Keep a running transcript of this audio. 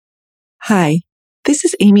Hi, this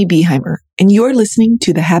is Amy Beheimer, and you're listening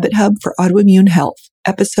to the Habit Hub for Autoimmune Health,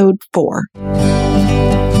 Episode 4.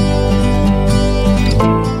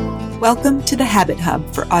 Welcome to the Habit Hub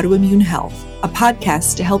for Autoimmune Health, a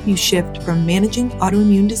podcast to help you shift from managing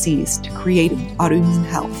autoimmune disease to creating autoimmune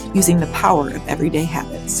health using the power of everyday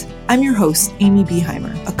habits. I'm your host, Amy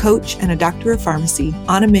Beheimer, a coach and a doctor of pharmacy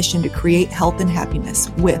on a mission to create health and happiness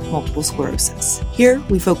with multiple sclerosis. Here,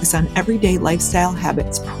 we focus on everyday lifestyle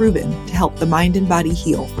habits proven to help the mind and body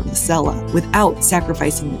heal from the cell up without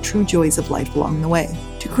sacrificing the true joys of life along the way.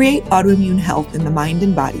 To create autoimmune health in the mind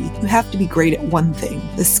and body, you have to be great at one thing,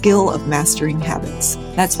 the skill of mastering habits.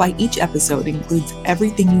 That's why each episode includes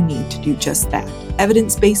everything you need to do just that.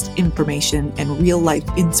 Evidence-based information and real-life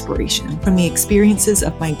inspiration from the experiences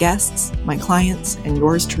of my guests, my clients, and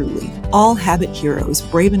yours truly. All habit heroes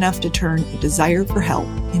brave enough to turn a desire for help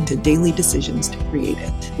into daily decisions to create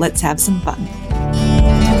it. Let's have some fun.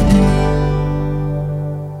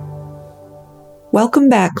 Welcome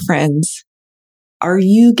back, friends. Are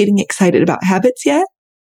you getting excited about habits yet?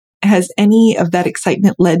 Has any of that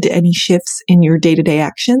excitement led to any shifts in your day-to-day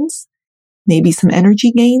actions? Maybe some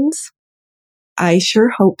energy gains? I sure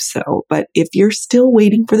hope so, but if you're still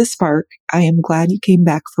waiting for the spark, I am glad you came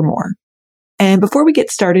back for more. And before we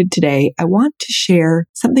get started today, I want to share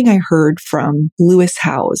something I heard from Lewis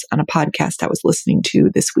Howes on a podcast I was listening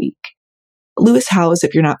to this week. Lewis Howes,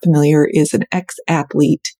 if you're not familiar, is an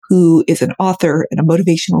ex-athlete who is an author and a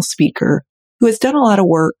motivational speaker who has done a lot of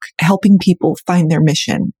work helping people find their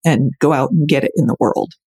mission and go out and get it in the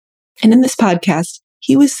world. And in this podcast,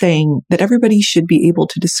 he was saying that everybody should be able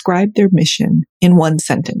to describe their mission in one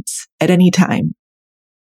sentence at any time.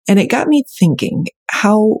 And it got me thinking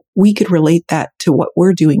how we could relate that to what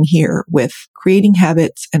we're doing here with creating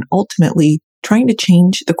habits and ultimately trying to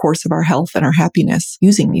change the course of our health and our happiness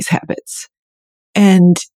using these habits.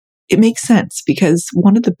 And it makes sense because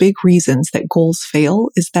one of the big reasons that goals fail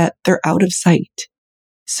is that they're out of sight.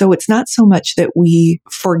 So it's not so much that we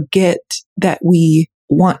forget that we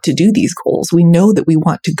want to do these goals. We know that we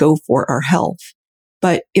want to go for our health.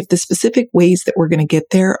 But if the specific ways that we're going to get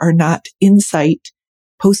there are not in sight,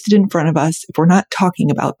 posted in front of us, if we're not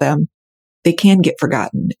talking about them, they can get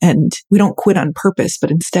forgotten. And we don't quit on purpose,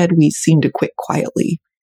 but instead we seem to quit quietly.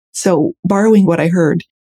 So borrowing what I heard,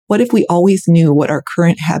 what if we always knew what our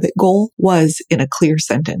current habit goal was in a clear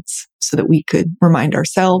sentence so that we could remind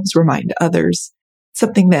ourselves, remind others,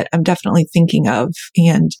 something that I'm definitely thinking of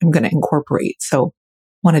and I'm going to incorporate. So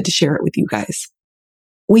wanted to share it with you guys.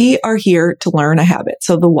 We are here to learn a habit.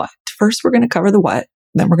 So the what. First, we're going to cover the what.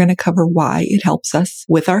 Then we're going to cover why it helps us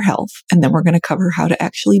with our health. And then we're going to cover how to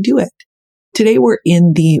actually do it. Today, we're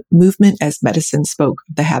in the Movement as Medicine spoke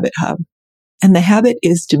of the Habit Hub. And the habit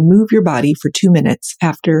is to move your body for 2 minutes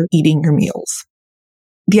after eating your meals.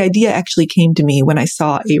 The idea actually came to me when I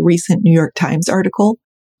saw a recent New York Times article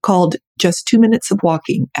called Just 2 Minutes of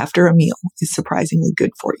Walking After a Meal is Surprisingly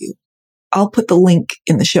Good for You. I'll put the link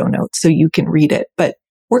in the show notes so you can read it, but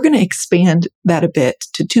we're going to expand that a bit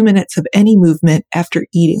to 2 minutes of any movement after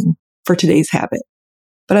eating for today's habit.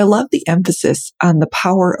 But I love the emphasis on the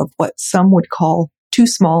power of what some would call too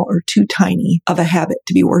small or too tiny of a habit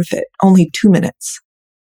to be worth it. Only 2 minutes.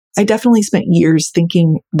 I definitely spent years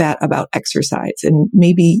thinking that about exercise, and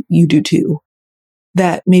maybe you do too.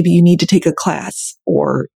 That maybe you need to take a class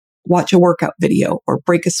or watch a workout video or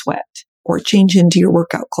break a sweat or change into your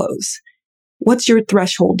workout clothes. What's your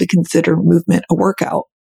threshold to consider movement a workout?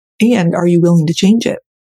 And are you willing to change it?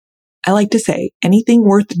 I like to say anything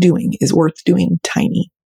worth doing is worth doing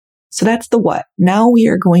tiny. So that's the what. Now we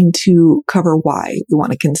are going to cover why we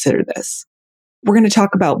want to consider this. We're going to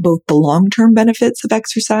talk about both the long-term benefits of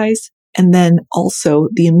exercise and then also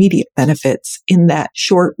the immediate benefits in that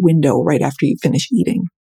short window right after you finish eating.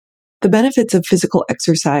 The benefits of physical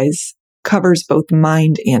exercise covers both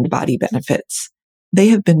mind and body benefits. They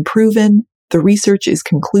have been proven, the research is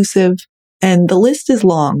conclusive, and the list is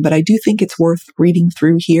long, but I do think it's worth reading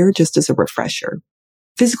through here just as a refresher.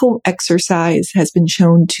 Physical exercise has been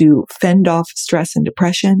shown to fend off stress and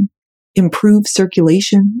depression, improve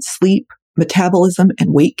circulation, sleep, metabolism,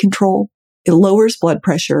 and weight control. It lowers blood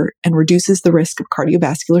pressure and reduces the risk of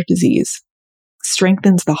cardiovascular disease,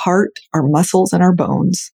 strengthens the heart, our muscles, and our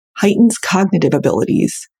bones, heightens cognitive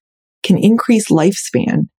abilities, can increase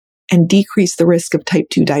lifespan, and decrease the risk of type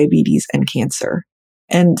 2 diabetes and cancer.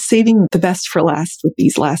 And saving the best for last with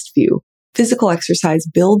these last few, physical exercise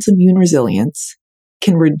builds immune resilience,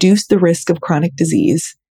 can reduce the risk of chronic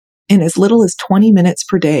disease, in as little as 20 minutes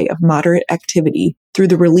per day of moderate activity through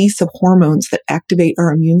the release of hormones that activate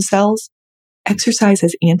our immune cells, exercise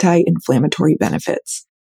has anti-inflammatory benefits.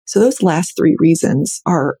 So those last three reasons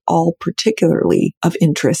are all particularly of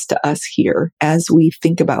interest to us here as we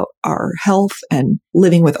think about our health and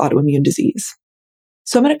living with autoimmune disease.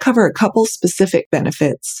 So I'm going to cover a couple specific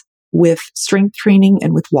benefits with strength training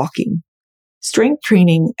and with walking. Strength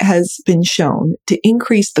training has been shown to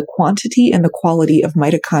increase the quantity and the quality of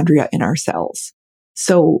mitochondria in our cells.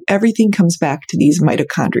 So everything comes back to these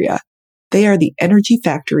mitochondria. They are the energy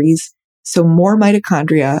factories. So more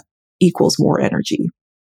mitochondria equals more energy.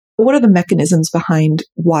 What are the mechanisms behind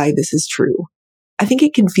why this is true? I think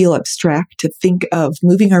it can feel abstract to think of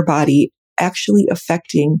moving our body actually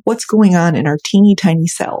affecting what's going on in our teeny tiny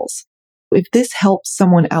cells. If this helps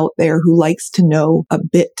someone out there who likes to know a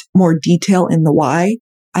bit more detail in the why,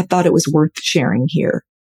 I thought it was worth sharing here.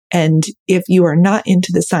 And if you are not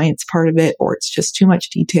into the science part of it, or it's just too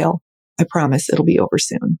much detail, I promise it'll be over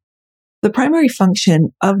soon. The primary function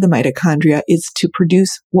of the mitochondria is to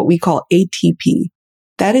produce what we call ATP.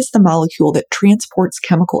 That is the molecule that transports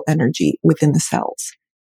chemical energy within the cells.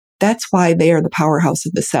 That's why they are the powerhouse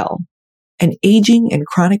of the cell. And aging and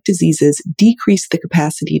chronic diseases decrease the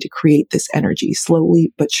capacity to create this energy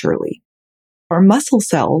slowly but surely. Our muscle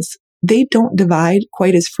cells, they don't divide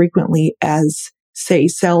quite as frequently as, say,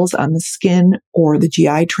 cells on the skin or the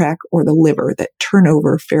GI tract or the liver that turn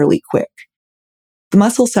over fairly quick. The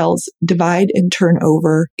muscle cells divide and turn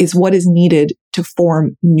over is what is needed to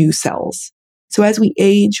form new cells. So as we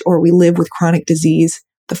age or we live with chronic disease,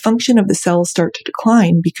 the function of the cells start to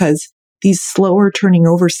decline because these slower turning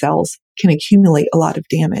over cells can accumulate a lot of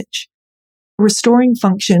damage. Restoring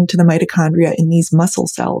function to the mitochondria in these muscle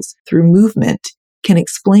cells through movement can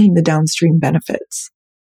explain the downstream benefits.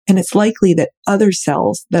 And it's likely that other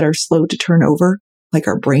cells that are slow to turn over, like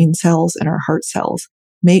our brain cells and our heart cells,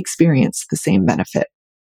 may experience the same benefit.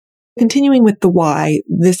 Continuing with the why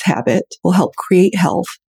this habit will help create health,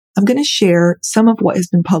 I'm going to share some of what has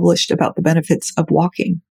been published about the benefits of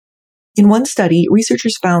walking. In one study,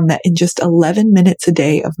 researchers found that in just 11 minutes a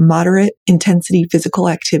day of moderate intensity physical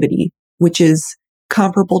activity, which is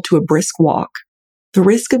comparable to a brisk walk, the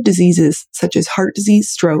risk of diseases such as heart disease,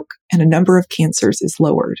 stroke, and a number of cancers is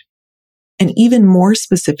lowered. And even more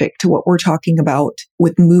specific to what we're talking about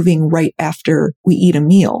with moving right after we eat a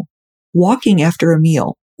meal, walking after a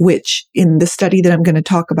meal, which in the study that I'm going to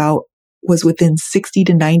talk about was within 60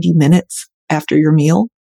 to 90 minutes after your meal,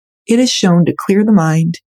 it is shown to clear the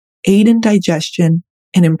mind, aid in digestion,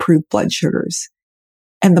 and improve blood sugars.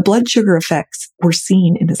 And the blood sugar effects were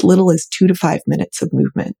seen in as little as 2 to 5 minutes of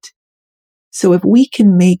movement. So if we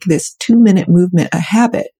can make this 2-minute movement a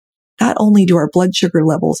habit, not only do our blood sugar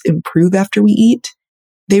levels improve after we eat,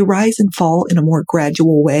 they rise and fall in a more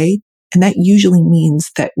gradual way. And that usually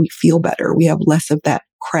means that we feel better. We have less of that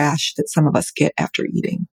crash that some of us get after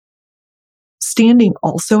eating. Standing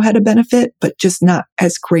also had a benefit, but just not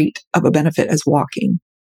as great of a benefit as walking.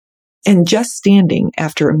 And just standing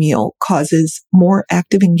after a meal causes more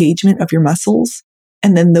active engagement of your muscles.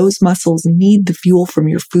 And then those muscles need the fuel from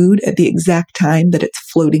your food at the exact time that it's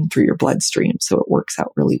floating through your bloodstream. So it works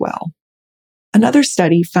out really well. Another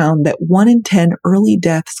study found that 1 in 10 early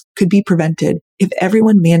deaths could be prevented if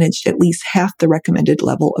everyone managed at least half the recommended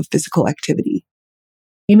level of physical activity.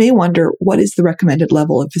 You may wonder, what is the recommended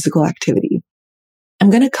level of physical activity? I'm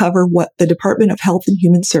going to cover what the Department of Health and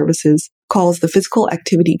Human Services calls the Physical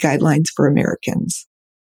Activity Guidelines for Americans.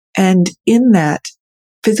 And in that,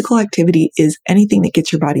 physical activity is anything that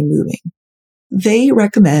gets your body moving. They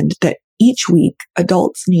recommend that each week,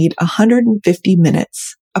 adults need 150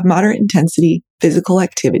 minutes of moderate intensity physical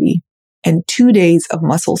activity and 2 days of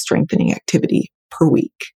muscle strengthening activity per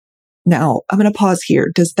week. Now, I'm going to pause here.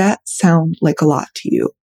 Does that sound like a lot to you?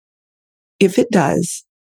 If it does,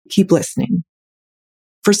 keep listening.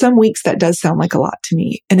 For some weeks, that does sound like a lot to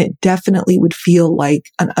me, and it definitely would feel like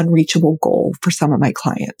an unreachable goal for some of my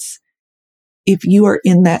clients. If you are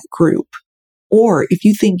in that group, or if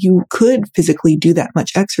you think you could physically do that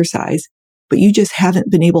much exercise, but you just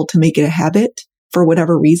haven't been able to make it a habit for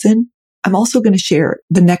whatever reason, I'm also going to share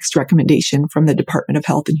the next recommendation from the Department of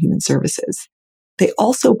Health and Human Services. They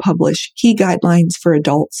also publish key guidelines for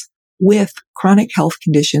adults with chronic health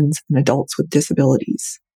conditions and adults with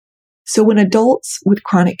disabilities. So when adults with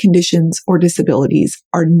chronic conditions or disabilities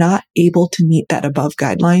are not able to meet that above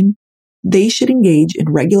guideline, they should engage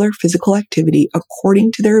in regular physical activity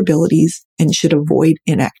according to their abilities and should avoid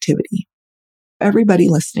inactivity. Everybody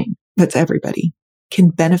listening, that's everybody, can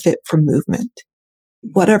benefit from movement,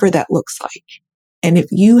 whatever that looks like. And if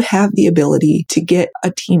you have the ability to get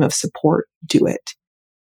a team of support, do it.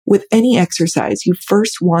 With any exercise, you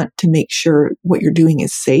first want to make sure what you're doing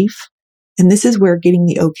is safe. And this is where getting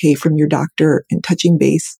the okay from your doctor and touching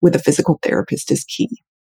base with a physical therapist is key.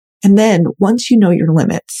 And then once you know your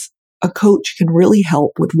limits, a coach can really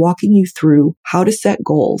help with walking you through how to set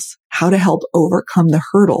goals, how to help overcome the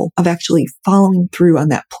hurdle of actually following through on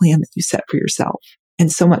that plan that you set for yourself,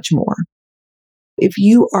 and so much more. If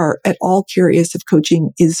you are at all curious if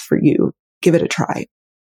coaching is for you, give it a try.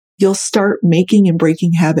 You'll start making and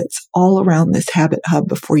breaking habits all around this habit hub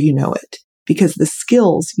before you know it, because the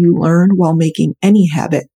skills you learn while making any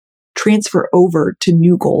habit transfer over to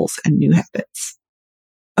new goals and new habits.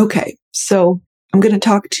 Okay, so I'm going to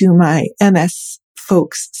talk to my MS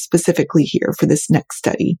folks specifically here for this next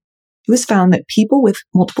study. It was found that people with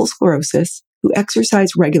multiple sclerosis who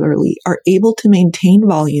exercise regularly are able to maintain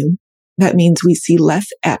volume. That means we see less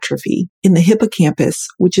atrophy in the hippocampus,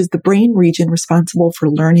 which is the brain region responsible for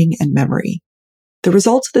learning and memory. The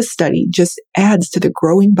results of this study just adds to the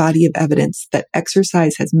growing body of evidence that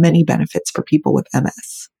exercise has many benefits for people with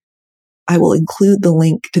MS. I will include the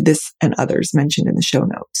link to this and others mentioned in the show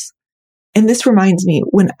notes. And this reminds me,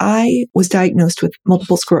 when I was diagnosed with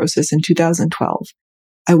multiple sclerosis in 2012,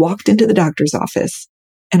 I walked into the doctor's office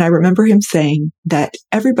and I remember him saying that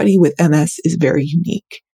everybody with MS is very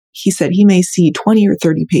unique. He said he may see 20 or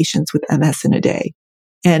 30 patients with MS in a day,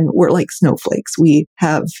 and we're like snowflakes. We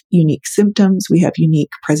have unique symptoms, we have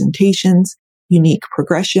unique presentations, unique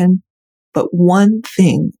progression. But one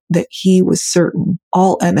thing that he was certain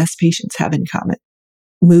all MS patients have in common: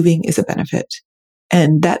 moving is a benefit.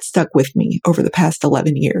 And that stuck with me over the past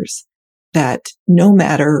 11 years, that no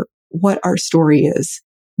matter what our story is,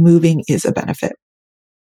 moving is a benefit.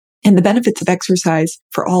 And the benefits of exercise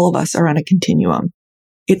for all of us are on a continuum.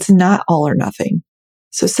 It's not all or nothing.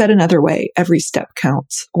 So said another way, every step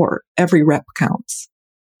counts, or every rep counts.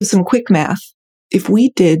 Some quick math. If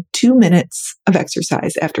we did 2 minutes of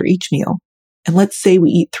exercise after each meal, and let's say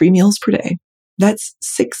we eat 3 meals per day, that's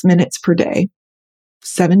 6 minutes per day,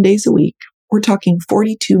 7 days a week. We're talking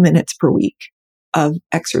 42 minutes per week of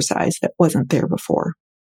exercise that wasn't there before.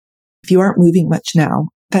 If you aren't moving much now,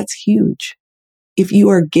 that's huge. If you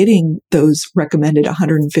are getting those recommended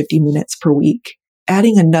 150 minutes per week,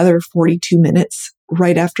 adding another 42 minutes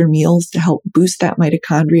right after meals to help boost that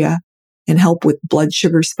mitochondria and help with blood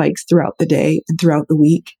sugar spikes throughout the day and throughout the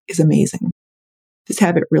week is amazing. This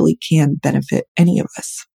habit really can benefit any of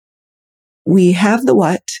us. We have the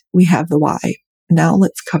what, we have the why. Now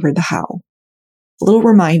let's cover the how. A little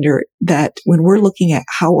reminder that when we're looking at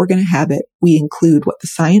how we're going to have it, we include what the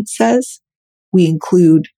science says, we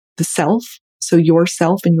include the self, so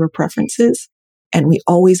yourself and your preferences, and we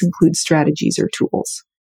always include strategies or tools.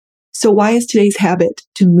 So why is today's habit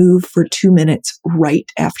to move for 2 minutes right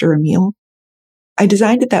after a meal? I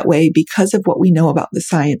designed it that way because of what we know about the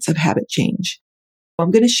science of habit change.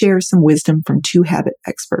 I'm going to share some wisdom from 2 habit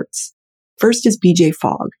experts. First is BJ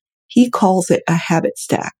Fogg. He calls it a habit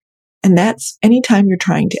stack. And that's anytime you're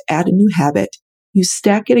trying to add a new habit, you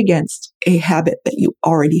stack it against a habit that you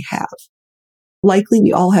already have. Likely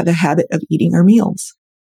we all have a habit of eating our meals.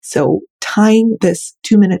 So tying this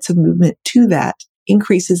 2 minutes of movement to that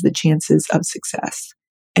increases the chances of success.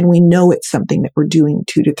 And we know it's something that we're doing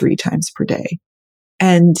 2 to 3 times per day.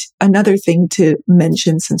 And another thing to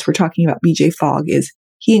mention, since we're talking about BJ Fogg, is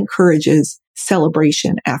he encourages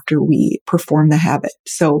celebration after we perform the habit.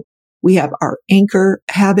 So we have our anchor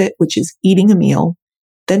habit, which is eating a meal.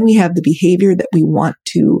 Then we have the behavior that we want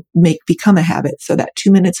to make become a habit. So that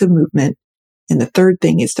 2 minutes of movement. And the third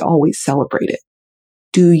thing is to always celebrate it.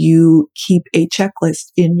 Do you keep a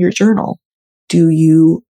checklist in your journal? Do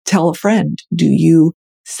you tell a friend? Do you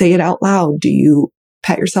say it out loud? Do you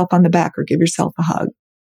pat yourself on the back or give yourself a hug?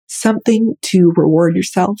 Something to reward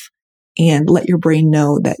yourself and let your brain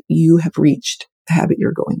know that you have reached the habit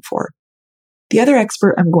you're going for. The other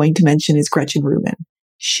expert I'm going to mention is Gretchen Rubin.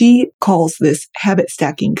 She calls this habit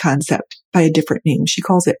stacking concept by a different name. She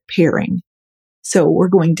calls it pairing. So we're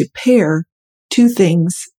going to pair 2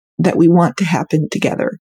 things that we want to happen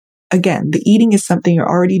together. Again, the eating is something you're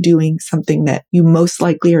already doing, something that you most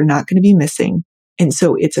likely are not going to be missing. And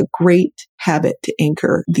so it's a great habit to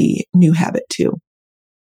anchor the new habit to.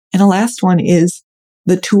 And the last one is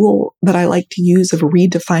the tool that I like to use of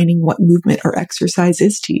redefining what movement or exercise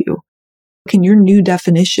is to you. Can your new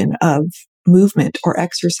definition of movement or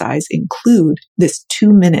exercise include this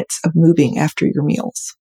 2 minutes of moving after your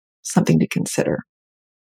meals? Something to consider.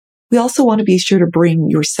 We also want to be sure to bring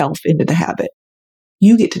yourself into the habit.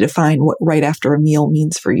 You get to define what right after a meal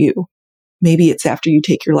means for you. Maybe it's after you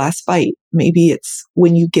take your last bite. Maybe it's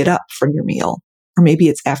when you get up from your meal. Or maybe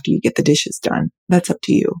it's after you get the dishes done. That's up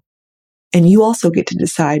to you. And you also get to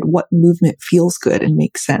decide what movement feels good and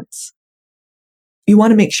makes sense. You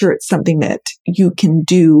want to make sure it's something that you can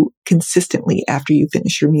do consistently after you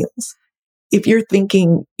finish your meals. If you're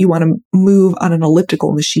thinking you want to move on an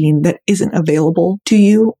elliptical machine that isn't available to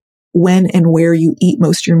you when and where you eat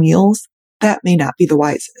most of your meals, that may not be the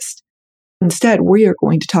wisest. Instead, we are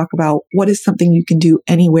going to talk about what is something you can do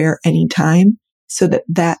anywhere, anytime, so that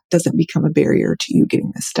that doesn't become a barrier to you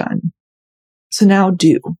getting this done. So now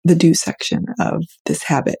the do section of this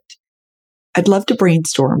habit. I'd love to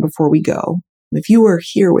brainstorm before we go. If you were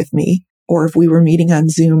here with me, or if we were meeting on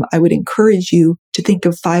Zoom, I would encourage you to think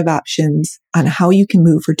of 5 options on how you can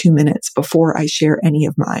move for 2 minutes before I share any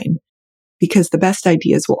of mine, because the best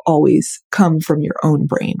ideas will always come from your own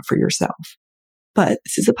brain for yourself. But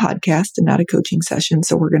this is a podcast and not a coaching session,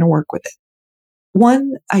 so we're going to work with it.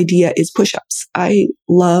 One idea is push-ups. I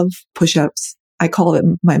love push-ups. I call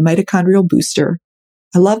them my mitochondrial booster.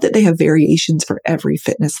 I love that they have variations for every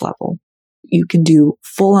fitness level. You can do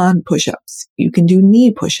full-on push-ups. You can do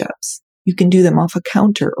knee push-ups. You can do them off a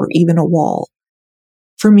counter or even a wall.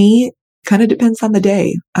 For me, kind of depends on the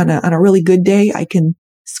day. On a really good day, I can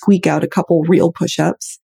squeak out a couple real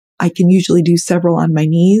push-ups. I can usually do several on my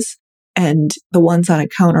knees, and the ones on a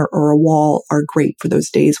counter or a wall are great for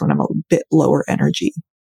those days when I'm a bit lower energy.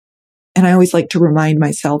 And I always like to remind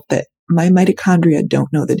myself that my mitochondria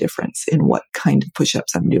don't know the difference in what kind of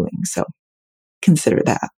push-ups I'm doing. So consider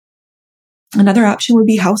that. Another option would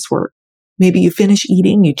be housework. Maybe you finish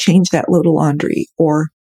eating, you change that load of laundry, or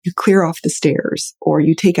you clear off the stairs, or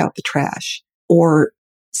you take out the trash, or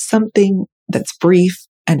something that's brief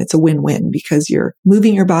and it's a win-win because you're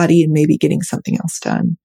moving your body and maybe getting something else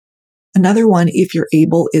done. Another one, if you're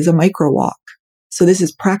able, is a micro walk. So this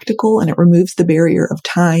is practical and it removes the barrier of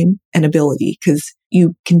time and ability because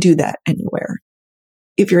you can do that anywhere.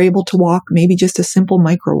 If you're able to walk, maybe just a simple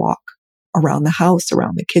micro walk around the house,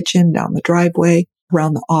 around the kitchen, down the driveway,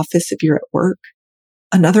 around the office if you're at work.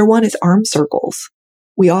 Another one is arm circles.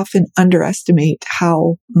 We often underestimate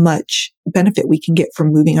how much benefit we can get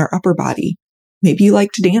from moving our upper body. Maybe you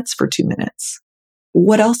like to dance for 2 minutes.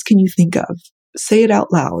 What else can you think of? Say it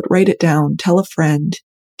out loud, write it down, tell a friend,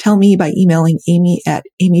 tell me by emailing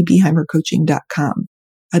amy@amybeheimercoaching.com.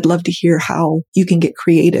 I'd love to hear how you can get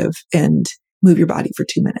creative and move your body for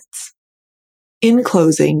 2 minutes. In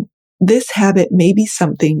closing, this habit may be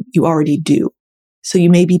something you already do. So you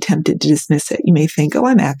may be tempted to dismiss it. You may think, oh,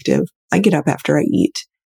 I'm active. I get up after I eat.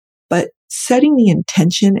 But setting the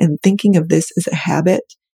intention and thinking of this as a habit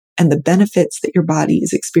and the benefits that your body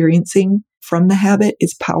is experiencing from the habit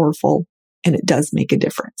is powerful, and it does make a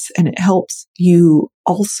difference. And it helps you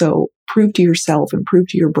also prove to yourself and prove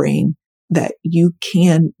to your brain that you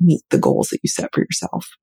can meet the goals that you set for yourself.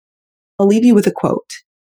 I'll leave you with a quote.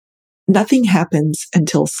 Nothing happens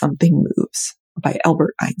until something moves, by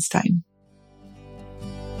Albert Einstein.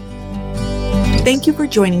 Thank you for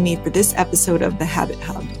joining me for this episode of The Habit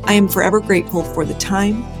Hub. I am forever grateful for the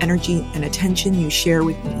time, energy, and attention you share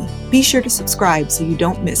with me. Be sure to subscribe so you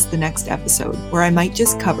don't miss the next episode, where I might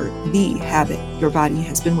just cover the habit your body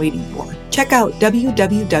has been waiting for. Check out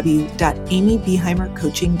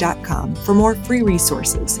www.amybeheimercoaching.com for more free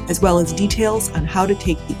resources, as well as details on how to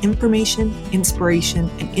take the information, inspiration,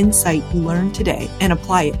 and insight you learned today and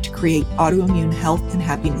apply it to create autoimmune health and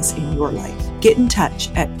happiness in your life. Get in touch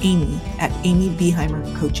at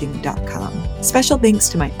amy@amybeheimercoaching.com. Special thanks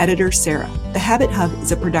to my editor, Sarah. The Habit Hub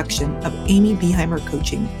is a production of Amy Beheimer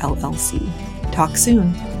Coaching, LLC. Talk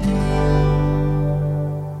soon.